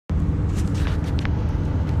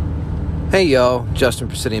Hey y'all, Justin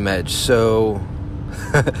Presidium Edge. So,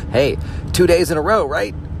 hey, 2 days in a row,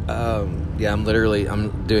 right? I'm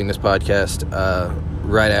doing this podcast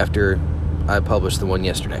right after I published the one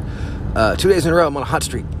yesterday. 2 days in a row, I'm on a hot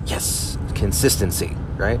streak. Yes, consistency,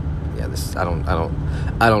 right? Yeah,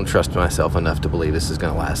 I don't trust myself enough to believe this is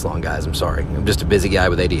going to last long, guys. I'm sorry. I'm just a busy guy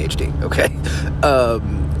with ADHD. Okay,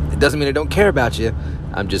 it doesn't mean I don't care about you.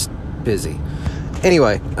 I'm just busy.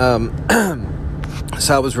 Anyway,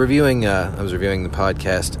 so I was reviewing the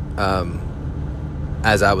podcast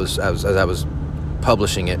as I was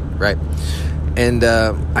publishing it, right? And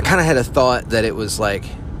I kind of had a thought that it was like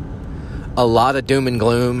a lot of doom and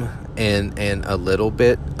gloom and a little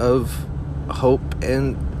bit of hope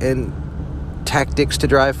and tactics to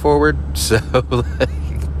drive forward. So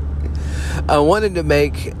I wanted to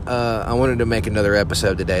make another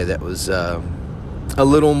episode today that was a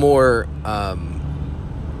little more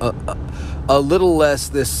a little less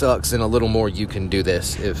this sucks and a little more you can do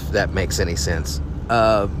this, if that makes any sense.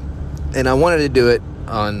 And I wanted to do it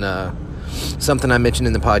on something I mentioned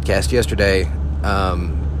in the podcast yesterday,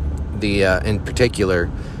 in particular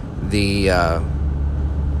the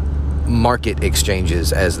market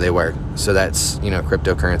exchanges as they work. So that's,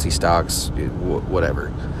 cryptocurrency, stocks,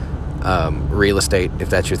 whatever, real estate, if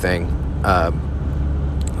that's your thing.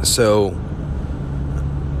 So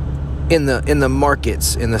in the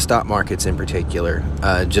markets, in the stock markets in particular,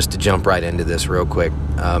 just to jump right into this real quick,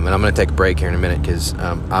 and I'm going to take a break here in a minute because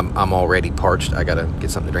I'm already parched. I got to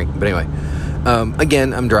get something to drink. But anyway,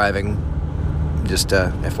 again, I'm driving. Just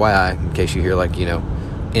FYI, in case you hear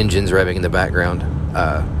engines revving in the background.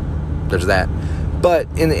 There's that. But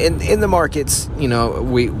in the markets,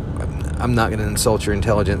 I'm not going to insult your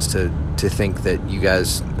intelligence to think that you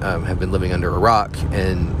guys have been living under a rock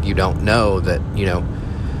and you don't know that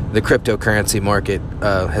the cryptocurrency market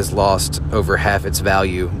has lost over half its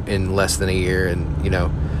value in less than a year, and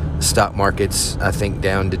the stock market's, I think,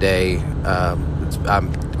 down today.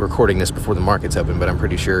 I'm recording this before the market's open, but I'm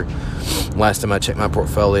pretty sure last time I checked my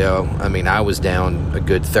portfolio, I was down a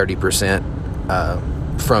good 30%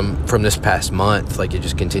 from this past month. Like, it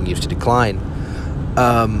just continues to decline.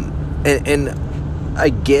 And I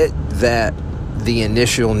get that the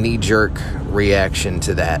initial knee-jerk reaction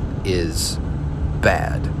to that is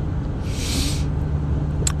bad.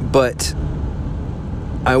 But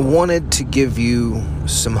I wanted to give you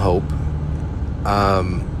some hope.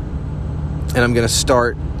 And I'm going to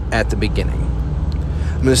start at the beginning.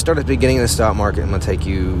 I'm going to start at the beginning of the stock market. I'm going to take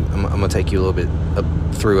you a little bit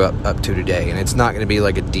through up to today, and it's not going to be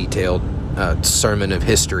like a detailed sermon of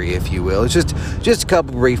history, if you will. It's just a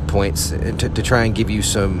couple brief points to try and give you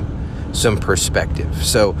some perspective.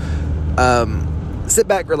 So sit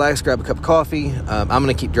back, relax, grab a cup of coffee. I'm going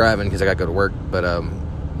to keep driving because I got to go to work, but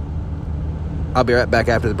I'll be right back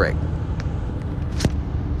after the break.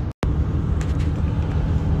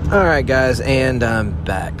 All right, guys, and I'm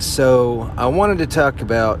back. So I wanted to talk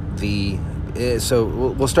about so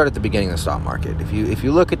we'll start at the beginning of the stock market. If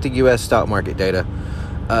you look at the U.S. stock market data,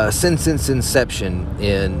 since its inception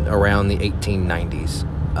in around the 1890s,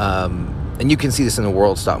 and you can see this in the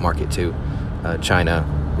world stock market too, China,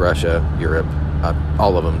 Russia, Europe,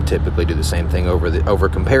 all of them typically do the same thing over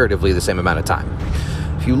comparatively the same amount of time.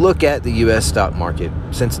 If you look at the U.S. stock market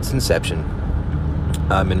since its inception,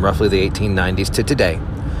 in roughly the 1890s to today,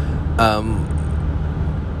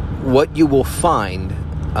 what you will find,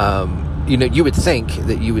 you would think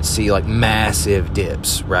that you would see like massive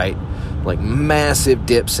dips, right? Like massive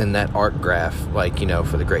dips in that arc graph,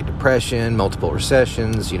 for the Great Depression, multiple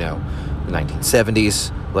recessions, the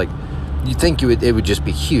 1970s. Like, you'd think it would just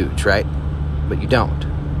be huge, right? But you don't.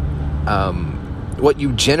 What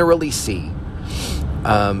you generally see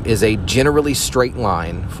is a generally straight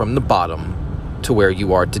line from the bottom to where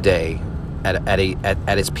you are today at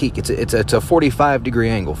its peak. It's a 45-degree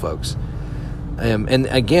angle, folks. And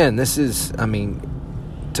again, this is,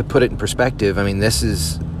 to put it in perspective, this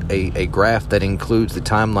is a graph that includes the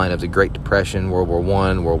timeline of the Great Depression, World War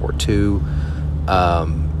I, World War II,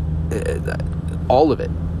 all of it.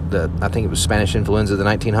 I think it was Spanish influenza of the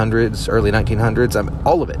 1900s, early 1900s.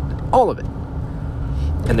 All of it.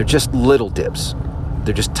 And they're just little dips.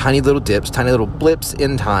 They're just tiny little dips, tiny little blips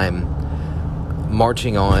in time,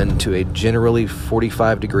 marching on to a generally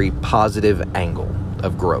 45-degree positive angle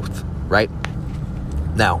of growth, right?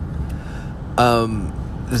 Now,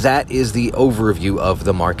 that is the overview of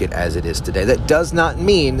the market as it is today. That does not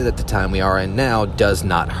mean that the time we are in now does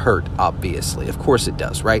not hurt, obviously. Of course it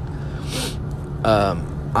does, right?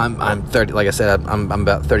 I'm 30, like I said, I'm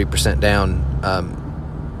about 30% down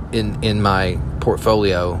in my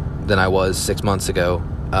portfolio than I was 6 months ago.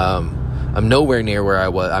 I'm nowhere near where I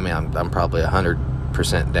was. I mean, I'm probably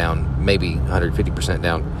 100% down, maybe 150%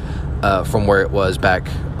 down from where it was back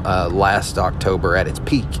last October at its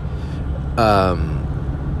peak, at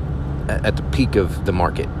the peak of the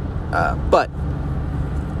market. But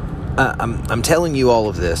I'm telling you all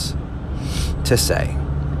of this to say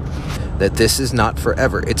that this is not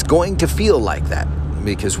forever. It's going to feel like that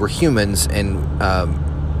because we're humans, and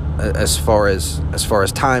as far as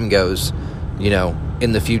time goes,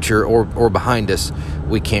 in the future or behind us,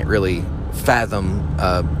 we can't really fathom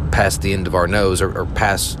past the end of our nose or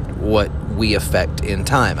past what we affect in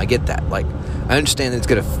time. I get that. Like, I understand it's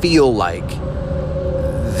going to feel like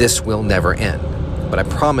this will never end, but I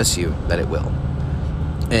promise you that it will.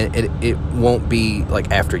 And it won't be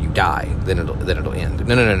like after you die, then it'll end.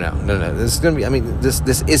 No. This is gonna be. I mean, this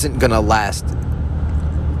isn't gonna last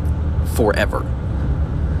forever.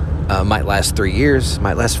 Might last 3 years,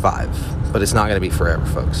 might last 5, but it's not gonna be forever,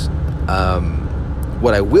 folks.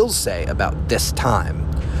 What I will say about this time,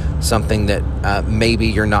 something that maybe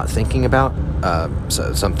you're not thinking about,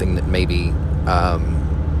 something that maybe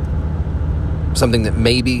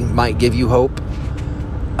might give you hope.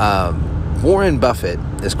 Warren Buffett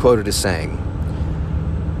is quoted as saying,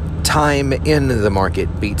 "Time in the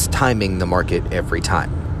market beats timing the market every time."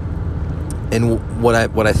 And what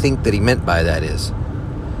I think that he meant by that is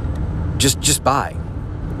just buy.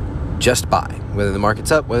 Just buy. Whether the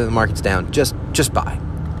market's up, whether the market's down, just buy.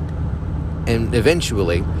 And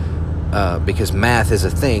eventually, because math is a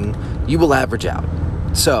thing, you will average out.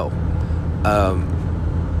 So,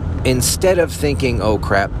 instead of thinking, "Oh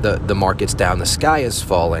crap, the market's down, the sky is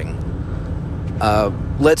falling,"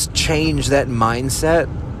 let's change that mindset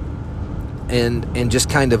and just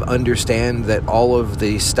kind of understand that all of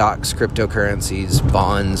the stocks, cryptocurrencies,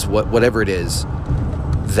 bonds, whatever it is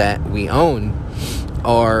that we own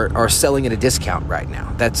are selling at a discount right now.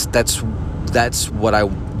 That's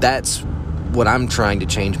what I'm trying to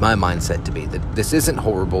change my mindset to be. That this isn't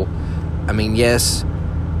horrible. I mean, yes,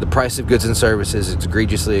 the price of goods and services is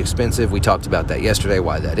egregiously expensive. We talked about that yesterday,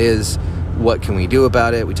 why that is. What can we do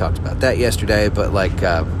about it? We talked about that yesterday, but like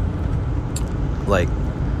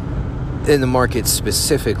in the market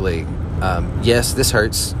specifically, yes, this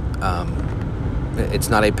hurts. It's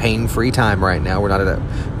not a pain-free time right now. We're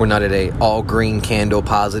not at a all green candle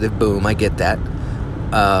positive boom. I get that,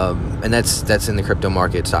 and that's in the crypto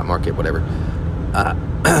market, stock market, whatever.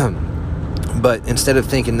 But instead of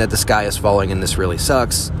thinking that the sky is falling and this really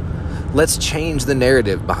sucks, let's change the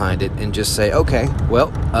narrative behind it and just say, okay,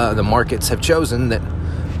 well, the markets have chosen that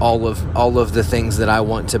all of the things that I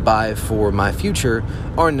want to buy for my future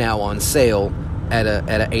are now on sale at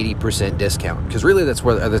a 80% discount. Because really, that's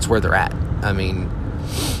where they're at. I mean,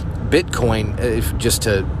 Bitcoin, if just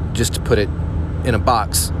to put it in a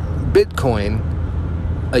box, Bitcoin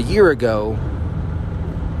a year ago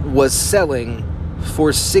was selling for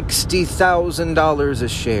 $60,000 a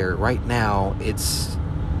share. Right now, it's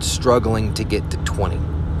struggling to get to 20.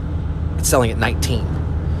 It's selling at 19.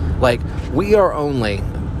 Like, we are only,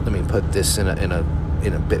 let me put this in a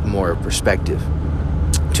bit more perspective.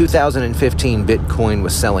 2015 Bitcoin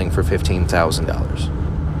was selling for $15,000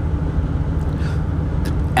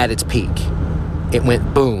 at its peak. It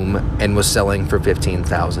went boom and was selling for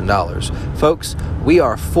 $15,000. Folks, we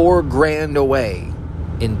are $4,000 away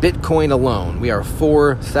in Bitcoin alone. We are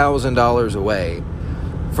 $4,000 away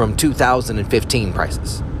from 2015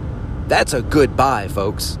 prices. That's a good buy,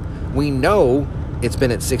 folks. We know it's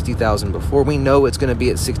been at 60,000 before. We know it's going to be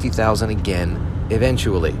at 60,000 again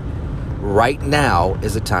eventually. Right now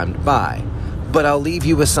is the time to buy. But I'll leave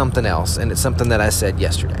you with something else, and it's something that I said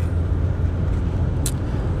yesterday.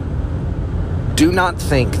 Do not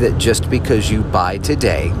think that just because you buy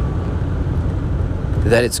today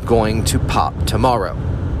that it's going to pop tomorrow.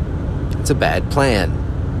 It's a bad plan.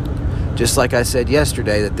 Just like I said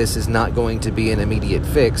yesterday that this is not going to be an immediate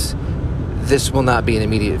fix, this will not be an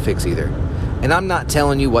immediate fix either. And I'm not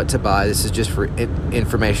telling you what to buy. This is just for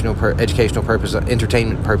informational, educational purposes,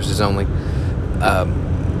 entertainment purposes only.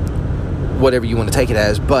 Whatever you want to take it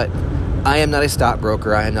as. But I am not a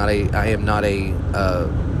stockbroker. I am not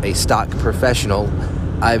a stock professional.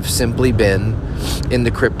 I've simply been in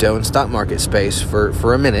the crypto and stock market space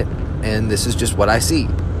for a minute, and this is just what I see.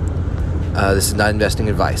 This is not investing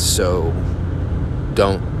advice, so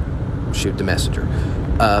don't shoot the messenger.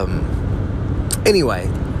 Anyway,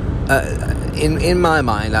 in my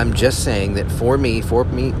mind, I'm just saying that for me,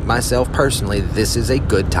 myself personally, this is a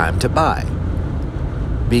good time to buy.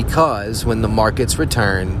 Because when the markets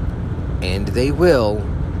return, and they will,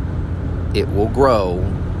 it will grow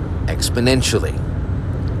exponentially.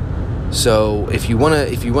 So if you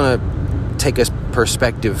wanna take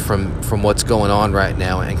perspective from what's going on right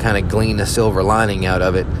now and kind of glean a silver lining out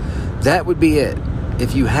of it, that would be it.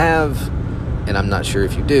 If you have, and I'm not sure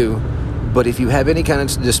if you do, but if you have any kind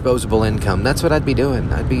of disposable income, that's what I'd be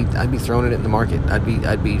doing. I'd be throwing it in the market.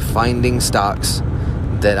 I'd be finding stocks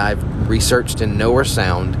that I've researched and know are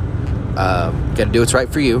sound. Got to do what's right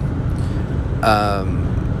for you.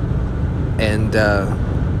 And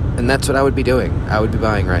that's what I would be doing. I would be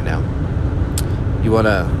buying right now.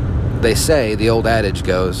 They say, the old adage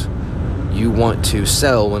goes, you want to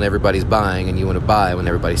sell when everybody's buying, and you want to buy when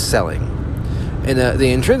everybody's selling. And the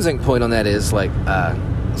intrinsic point on that is like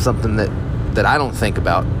something that I don't think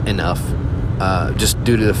about enough, just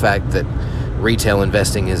due to the fact that retail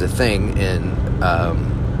investing is a thing, and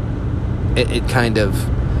it kind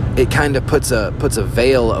of puts a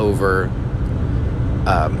veil over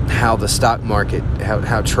how the stock market,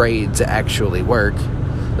 how trades actually work.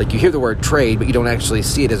 Like, you hear the word trade, but you don't actually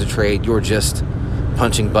see it as a trade. You're just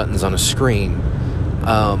punching buttons on a screen.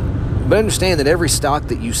 But understand that every stock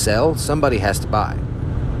that you sell, somebody has to buy.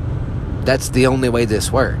 That's the only way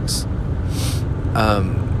this works.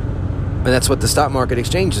 And that's what the stock market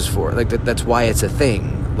exchange is for. Like, that's why it's a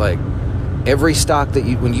thing. Like, every stock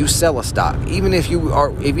when you sell a stock, even if you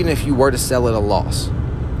were to sell at a loss,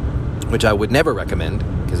 which I would never recommend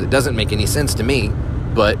because it doesn't make any sense to me,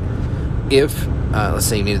 but if let's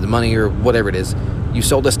say you needed the money or whatever it is, you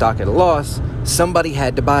sold a stock at a loss, somebody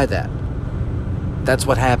had to buy that. That's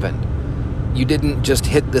what happened. You didn't just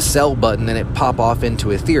hit the sell button and it pop off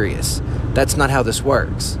into Ethereus. That's not how this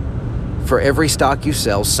works. For every stock you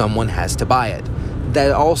sell, someone has to buy it.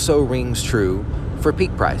 That also rings true for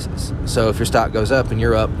peak prices. So if your stock goes up and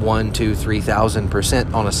you're up 1, 2,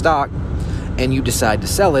 3,000% on a stock and you decide to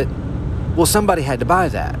sell it, well, somebody had to buy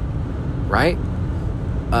that, right?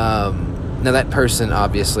 Now that person,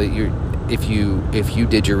 obviously, if you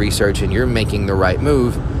did your research and you're making the right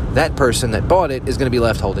move, that person that bought it is going to be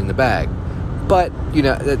left holding the bag. But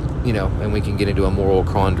and we can get into a moral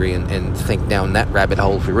quandary and think down that rabbit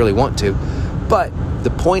hole if we really want to. But the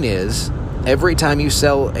point is, every time you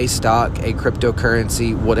sell a stock, a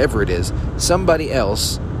cryptocurrency, whatever it is, somebody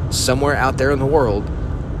else somewhere out there in the world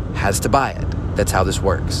has to buy it. That's how this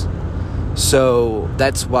works. So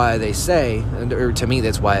that's why they say, or to me,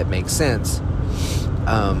 that's why it makes sense.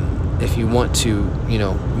 If you want to,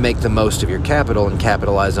 make the most of your capital and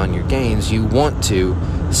capitalize on your gains, you want to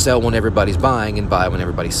sell when everybody's buying and buy when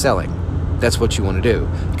everybody's selling. That's what you want to do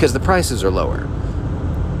because the prices are lower.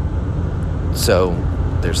 So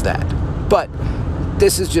there's that. But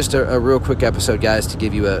this is just a real quick episode, guys, to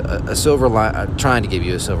give you a silver line. Trying to give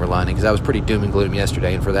you a silver lining because I was pretty doom and gloom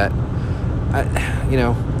yesterday, and for that,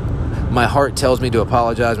 my heart tells me to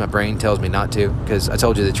apologize. My brain tells me not to because I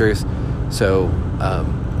told you the truth. So,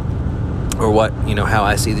 or what, how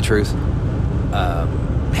I see the truth.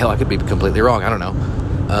 Hell, I could be completely wrong. I don't know.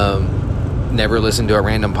 Never listened to a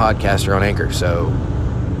random podcaster on Anchor. So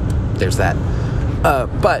there's that.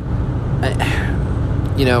 But,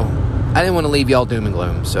 I didn't want to leave y'all doom and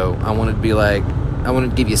gloom. So I wanted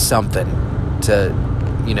to give you something to,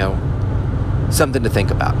 something to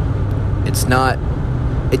think about.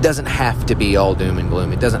 It doesn't have to be all doom and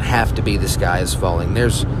gloom. It doesn't have to be the sky is falling.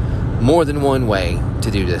 There's more than one way to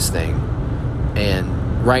do this thing.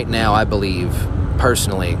 And right now, I believe,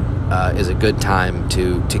 personally, is a good time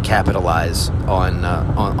to capitalize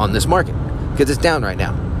on this market. Because it's down right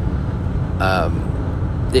now.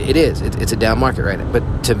 It is. It's a down market right now.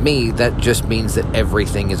 But to me, that just means that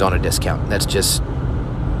everything is on a discount. That's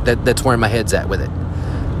where my head's at with it.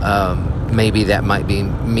 Maybe that might be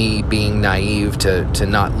me being naive to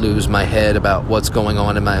not lose my head about what's going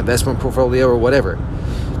on in my investment portfolio or whatever.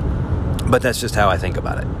 But that's just how I think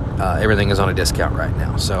about it. Everything is on a discount right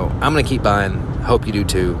now. So I'm going to keep buying. Hope you do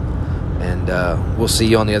too. And we'll see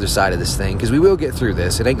you on the other side of this thing. Because we will get through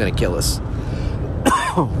this. It ain't going to kill us.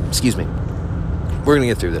 Excuse me. We're going to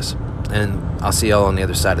get through this. And I'll see y'all on the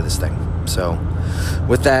other side of this thing. So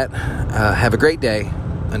with that, have a great day.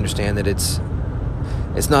 Understand that it's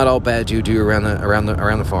not all bad juju around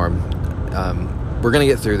the farm. We're going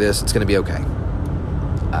to get through this. It's going to be okay.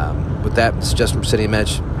 With that, it's Justin from City of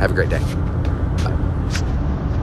Medge. Have a great day.